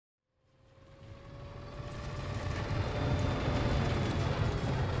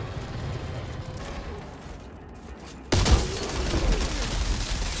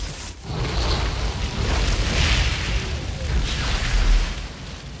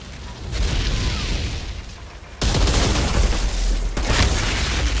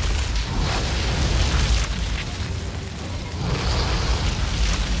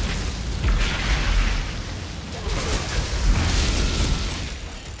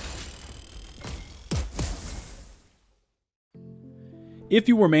If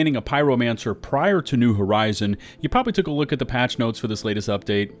you were manning a Pyromancer prior to New Horizon, you probably took a look at the patch notes for this latest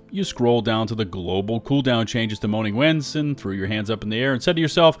update. You scrolled down to the global cooldown changes to Moaning Winds and threw your hands up in the air and said to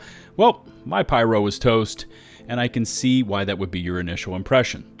yourself, well, my Pyro is toast, and I can see why that would be your initial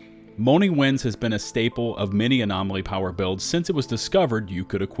impression. Moaning Winds has been a staple of many anomaly power builds since it was discovered you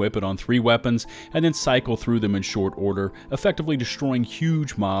could equip it on 3 weapons and then cycle through them in short order, effectively destroying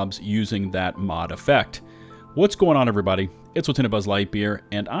huge mobs using that mod effect. What's going on, everybody? It's LtBuzzLitebeer,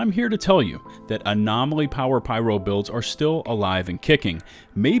 and I'm here to tell you that anomaly power pyro builds are still alive and kicking,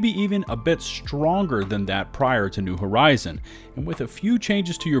 maybe even a bit stronger than that prior to New Horizon. And with a few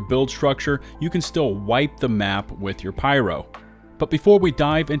changes to your build structure, you can still wipe the map with your pyro. But before we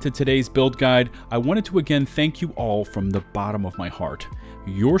dive into today's build guide, I wanted to again thank you all from the bottom of my heart.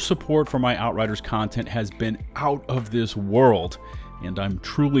 Your support for my Outriders content has been out of this world, and I'm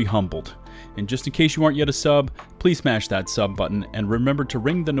truly humbled. And just in case you aren't yet a sub, please smash that sub button and remember to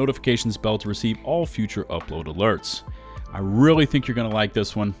ring the notifications bell to receive all future upload alerts. I really think you're going to like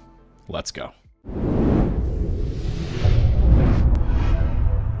this one. Let's go.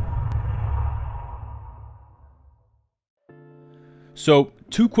 So,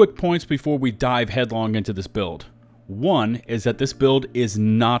 2 quick points before we dive headlong into this build. One is that this build is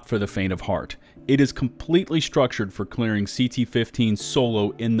not for the faint of heart. It is completely structured for clearing CT15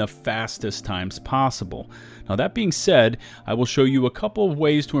 solo in the fastest times possible. Now that being said, I will show you a couple of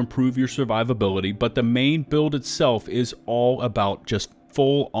ways to improve your survivability, but the main build itself is all about just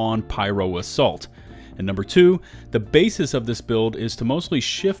full-on pyro assault. And number 2, the basis of this build is to mostly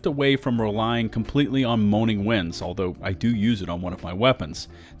shift away from relying completely on Moaning Winds, although I do use it on one of my weapons.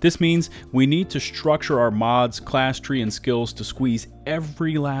 This means we need to structure our mods, class tree, and skills to squeeze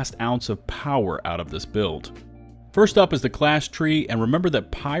every last ounce of power out of this build. First up is the class tree, and remember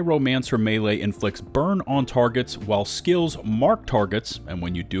that Pyromancer melee inflicts burn on targets while skills mark targets, and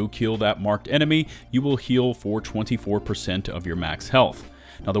when you do kill that marked enemy, you will heal for 24% of your max health.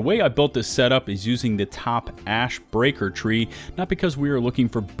 Now the way I built this setup is using the top Ash Breaker tree, not because we are looking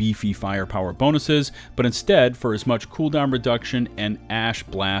for beefy firepower bonuses, but instead for as much cooldown reduction and Ash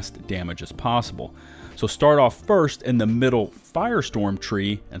Blast damage as possible. So start off first in the middle Firestorm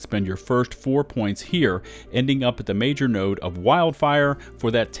tree and spend your first 4 points here, ending up at the major node of Wildfire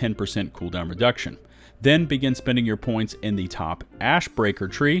for that 10% cooldown reduction. Then begin spending your points in the top Ash Breaker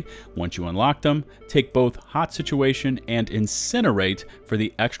tree. Once you unlock them, take both Hot Situation and Incinerate for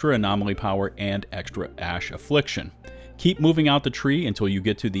the extra anomaly power and extra Ash Affliction. Keep moving out the tree until you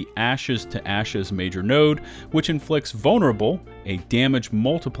get to the Ashes to Ashes major node, which inflicts Vulnerable, a damage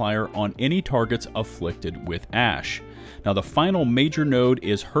multiplier on any targets afflicted with Ash. Now the final major node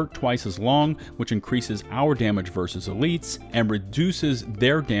is Hurt Twice as Long, which increases our damage versus elites and reduces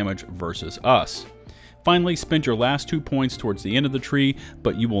their damage versus us. Finally, spend your last 2 points towards the end of the tree,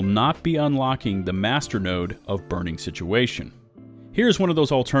 but you will not be unlocking the master node of Burning Situation. Here's one of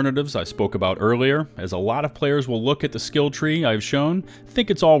those alternatives I spoke about earlier, as a lot of players will look at the skill tree I've shown, think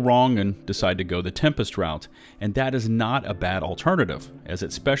it's all wrong, and decide to go the Tempest route. And that is not a bad alternative, as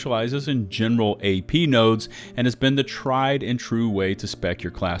it specializes in general AP nodes and has been the tried and true way to spec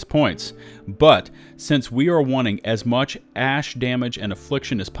your class points. But since we are wanting as much Ash damage and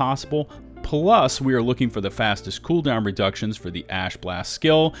affliction as possible, plus we are looking for the fastest cooldown reductions for the Ash Blast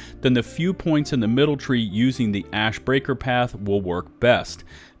skill, then the few points in the middle tree using the Ash Breaker path will work best.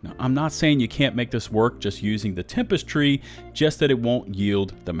 Now, I'm not saying you can't make this work just using the Tempest tree, just that it won't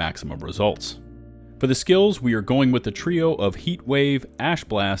yield the maximum results. For the skills, we are going with the trio of Heat Wave, Ash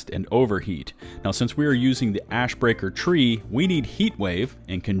Blast, and Overheat. Now since we are using the Ash Breaker tree, we need Heat Wave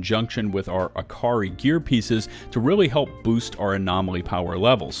in conjunction with our Akari gear pieces to really help boost our anomaly power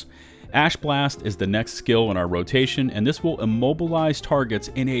levels. Ash Blast is the next skill in our rotation, and this will immobilize targets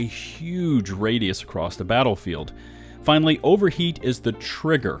in a huge radius across the battlefield. Finally, Overheat is the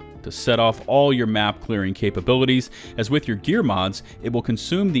trigger to set off all your map clearing capabilities, as with your gear mods, it will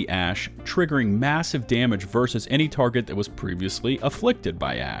consume the Ash, triggering massive damage versus any target that was previously afflicted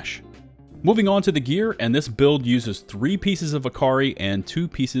by Ash. Moving on to the gear, and this build uses 3 pieces of Akari and 2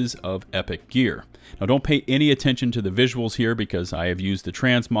 pieces of Epic gear. Now don't pay any attention to the visuals here because I have used the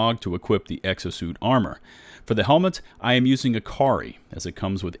transmog to equip the exosuit armor. For the helmet, I am using Akari, as it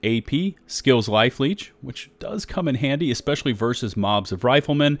comes with AP, Skills Life Leech, which does come in handy especially versus mobs of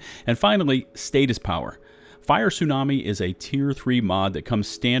riflemen, and finally, Status Power. Fire Tsunami is a tier 3 mod that comes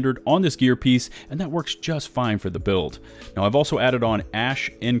standard on this gear piece, and that works just fine for the build. Now I've also added on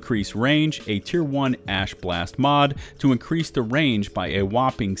Ash Increase Range, a tier 1 Ash Blast mod, to increase the range by a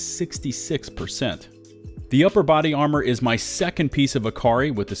whopping 66%. The upper body armor is my second piece of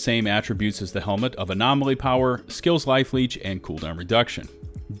Akari with the same attributes as the helmet of anomaly power, skills life leech, and cooldown reduction.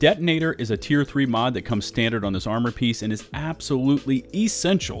 Detonator is a tier 3 mod that comes standard on this armor piece and is absolutely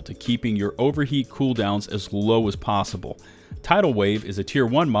essential to keeping your overheat cooldowns as low as possible. Tidal Wave is a tier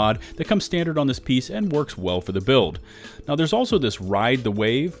 1 mod that comes standard on this piece and works well for the build. Now there's also this Ride the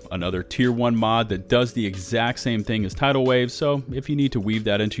Wave, another tier 1 mod that does the exact same thing as Tidal Wave, so if you need to weave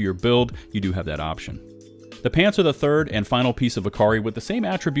that into your build, you do have that option. The pants are the third and final piece of Akari with the same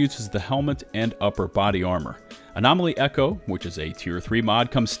attributes as the helmet and upper body armor. Anomaly Echo, which is a tier 3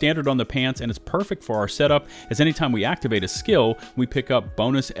 mod, comes standard on the pants and is perfect for our setup, as anytime we activate a skill, we pick up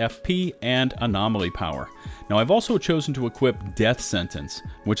bonus FP and anomaly power. Now I've also chosen to equip Death Sentence,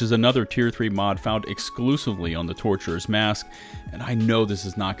 which is another tier 3 mod found exclusively on the Torturer's Mask, and I know this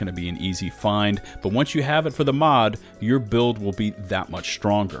is not going to be an easy find, but once you have it for the mod, your build will be that much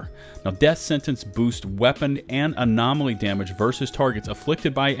stronger. Now Death Sentence boosts weapon and anomaly damage versus targets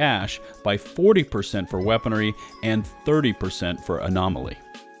afflicted by Ash by 40% for weaponry and 30% for anomaly.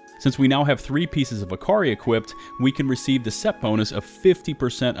 Since we now have 3 pieces of Akari equipped, we can receive the set bonus of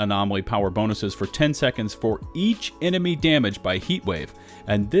 50% anomaly power bonuses for 10 seconds for each enemy damaged by Heatwave,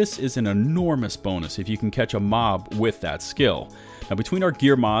 and this is an enormous bonus if you can catch a mob with that skill. Now between our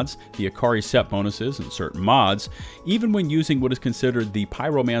gear mods, the Akari set bonuses, and certain mods, even when using what is considered the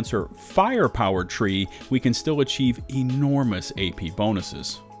Pyromancer firepower tree, we can still achieve enormous AP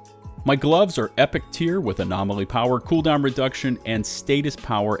bonuses. My gloves are epic tier with anomaly power, cooldown reduction, and status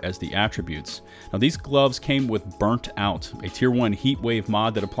power as the attributes. Now these gloves came with Burnt Out, a tier 1 heatwave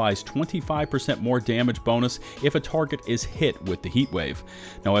mod that applies 25% more damage bonus if a target is hit with the heatwave.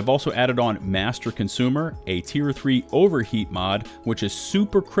 Now I've also added on Master Consumer, a tier 3 overheat mod, which is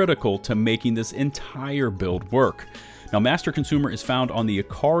super critical to making this entire build work. Now Master Consumer is found on the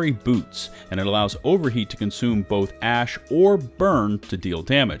Akari boots, and it allows overheat to consume both ash or burn to deal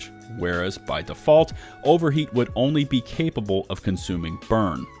damage, whereas by default, overheat would only be capable of consuming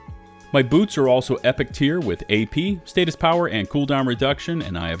burn. My boots are also epic tier with AP, status power, and cooldown reduction,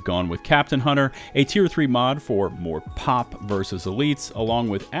 and I have gone with Captain Hunter, a tier 3 mod for more pop versus elites, along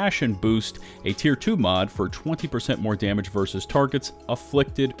with Ashen Boost, a tier 2 mod for 20% more damage versus targets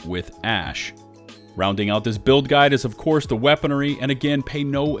afflicted with ash. Rounding out this build guide is of course the weaponry, and again pay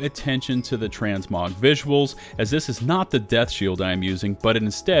no attention to the transmog visuals, as this is not the death shield I am using, but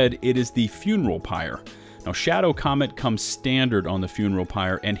instead it is the Funeral Pyre. Now Shadow Comet comes standard on the Funeral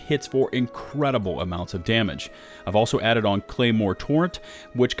Pyre and hits for incredible amounts of damage. I've also added on Claymore Torrent,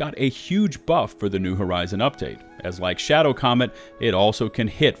 which got a huge buff for the New Horizon update, as like Shadow Comet, it also can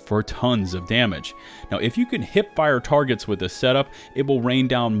hit for tons of damage. Now if you can hip fire targets with this setup, it will rain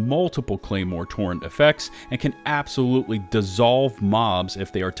down multiple Claymore Torrent effects and can absolutely dissolve mobs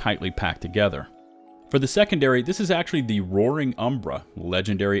if they are tightly packed together. For the secondary, this is actually the Roaring Umbra,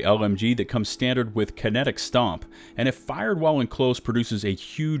 legendary LMG that comes standard with Kinetic Stomp, and if fired while enclosed produces a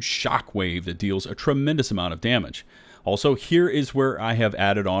huge shockwave that deals a tremendous amount of damage. Also, here is where I have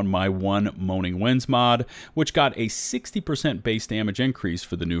added on my one Moaning Winds mod, which got a 60% base damage increase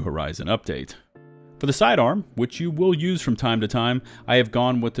for the New Horizon update. For the sidearm, which you will use from time to time, I have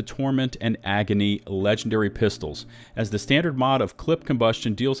gone with the Torment and Agony legendary pistols, as the standard mod of Clip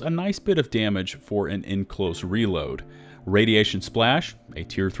Combustion deals a nice bit of damage for an in-close reload. Radiation Splash, a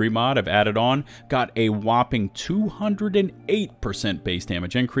tier 3 mod I've added on, got a whopping 208% base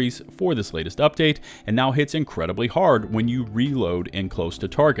damage increase for this latest update, and now hits incredibly hard when you reload in close to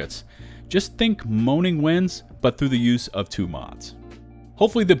targets. Just think Moaning Winds, but through the use of 2 mods.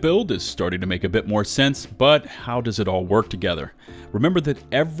 Hopefully the build is starting to make a bit more sense, but how does it all work together? Remember that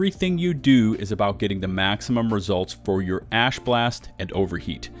everything you do is about getting the maximum results for your Ash Blast and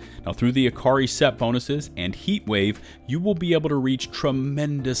Overheat. Now through the Akari set bonuses and Heat Wave, you will be able to reach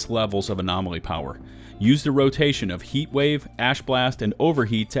tremendous levels of anomaly power. Use the rotation of Heat Wave, Ash Blast, and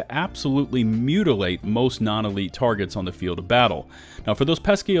Overheat to absolutely mutilate most non-elite targets on the field of battle. Now for those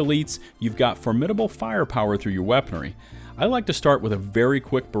pesky elites, you've got formidable firepower through your weaponry. I like to start with a very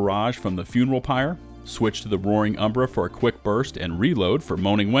quick barrage from the Funeral Pyre, switch to the Roaring Umbra for a quick burst and reload for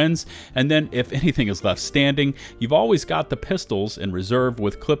Moaning Winds, and then if anything is left standing, you've always got the pistols in reserve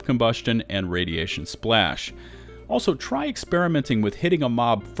with Clip Combustion and Radiation Splash. Also, try experimenting with hitting a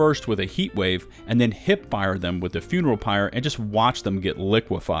mob first with a Heat Wave and then hip fire them with the Funeral Pyre and just watch them get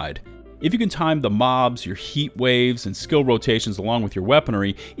liquefied. If you can time the mobs, your heat waves, and skill rotations along with your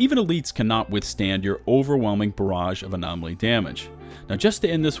weaponry, even elites cannot withstand your overwhelming barrage of anomaly damage. Now just to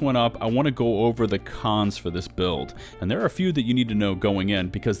end this one up, I want to go over the cons for this build, and there are a few that you need to know going in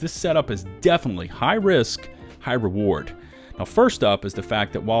because this setup is definitely high risk, high reward. Now, first up is the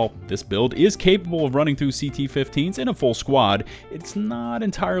fact that while this build is capable of running through CT15s in a full squad, it's not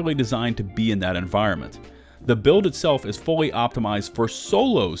entirely designed to be in that environment. The build itself is fully optimized for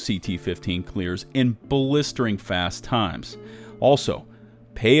solo CT15 clears in blistering fast times. Also,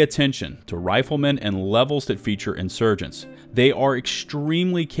 pay attention to riflemen and levels that feature insurgents. They are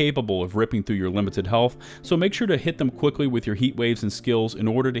extremely capable of ripping through your limited health, so make sure to hit them quickly with your heat waves and skills in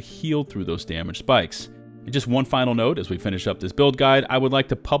order to heal through those damage spikes. And just one final note as we finish up this build guide, I would like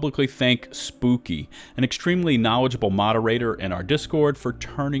to publicly thank Spooky, an extremely knowledgeable moderator in our Discord, for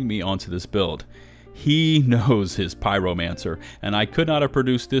turning me onto this build. He knows his Pyromancer, and I could not have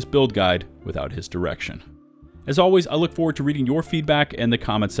produced this build guide without his direction. As always, I look forward to reading your feedback in the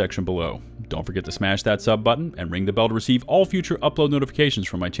comment section below. Don't forget to smash that sub button and ring the bell to receive all future upload notifications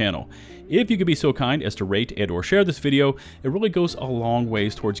from my channel. If you could be so kind as to rate and or share this video, it really goes a long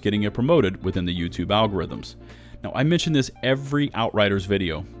ways towards getting it promoted within the YouTube algorithms. Now, I mention this every Outriders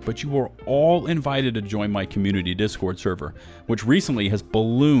video, but you are all invited to join my community Discord server, which recently has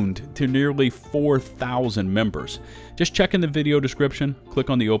ballooned to nearly 4,000 members. Just check in the video description, click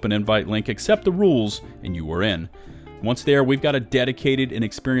on the open invite link, accept the rules, and you are in. Once there, we've got a dedicated and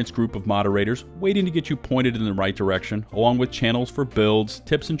experienced group of moderators waiting to get you pointed in the right direction, along with channels for builds,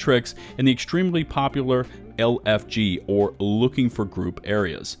 tips and tricks, and the extremely popular LFG, or looking for group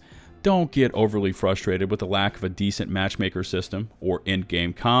areas. Don't get overly frustrated with the lack of a decent matchmaker system or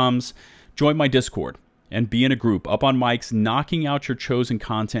in-game comms. Join my Discord and be in a group up on mics knocking out your chosen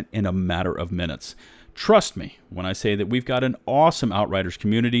content in a matter of minutes. Trust me when I say that we've got an awesome Outriders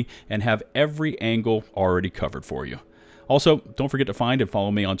community and have every angle already covered for you. Also, don't forget to find and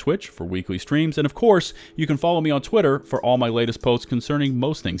follow me on Twitch for weekly streams, and of course, you can follow me on Twitter for all my latest posts concerning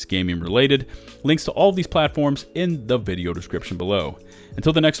most things gaming related. Links to all of these platforms in the video description below.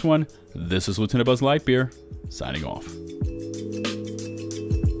 Until the next one, this is LtBuzzLitebeer, signing off.